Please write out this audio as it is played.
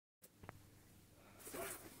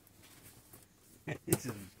This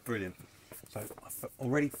is brilliant. So I've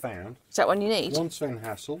already found. Is that one you need? 1 Sven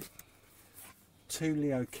Hassel, 2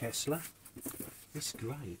 Leo Kessler. This is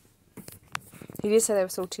great. He did say they were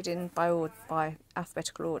sorted in by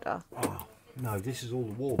alphabetical order. Oh no, this is all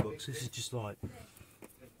the war books. This is just like,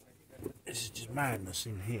 this is just madness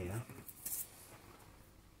in here.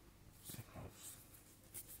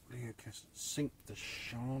 Leo Kessler, Sink the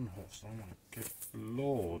Scharnhorst. Oh my good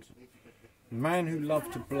lord! Man who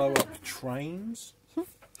loved to blow up trains.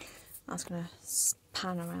 I was going to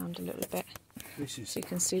pan around a little bit This is, so you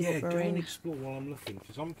can see yeah, what we're go and in. explore while I'm looking,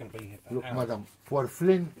 because I'm going to be here for Look, hours. madam, for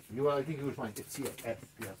Flynn, I think you will find it's here. F.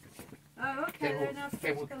 You have to check. Oh, okay, then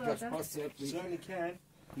alphabetical Just order. pass here, please. Certainly can.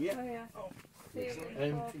 Yeah. Oh, yeah. Oh,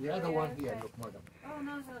 And the other one here, look, madam. Oh,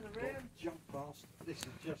 no, it's not a room. jump past. This is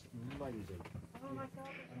just amazing. Oh, my God,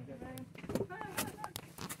 it's not a room.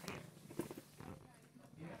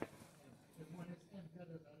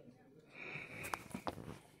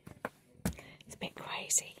 It's a bit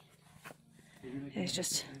crazy. It's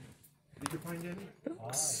just Did you find any?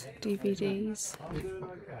 books, DVDs. I'm doing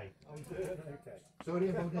okay. I'm doing okay. Sorry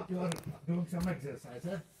about that, you are doing some exercise,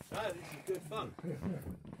 huh? Ah, this is good fun.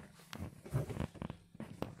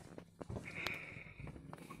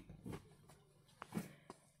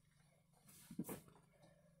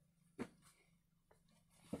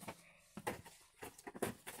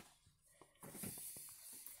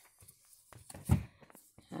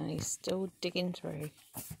 And he's still digging through.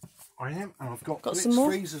 I am, and I've got some more?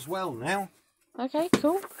 Blitzkrieg's as well now. Okay,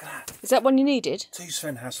 cool. Is that one you needed? 2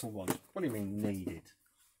 Sven Hassel ones. What do you mean needed?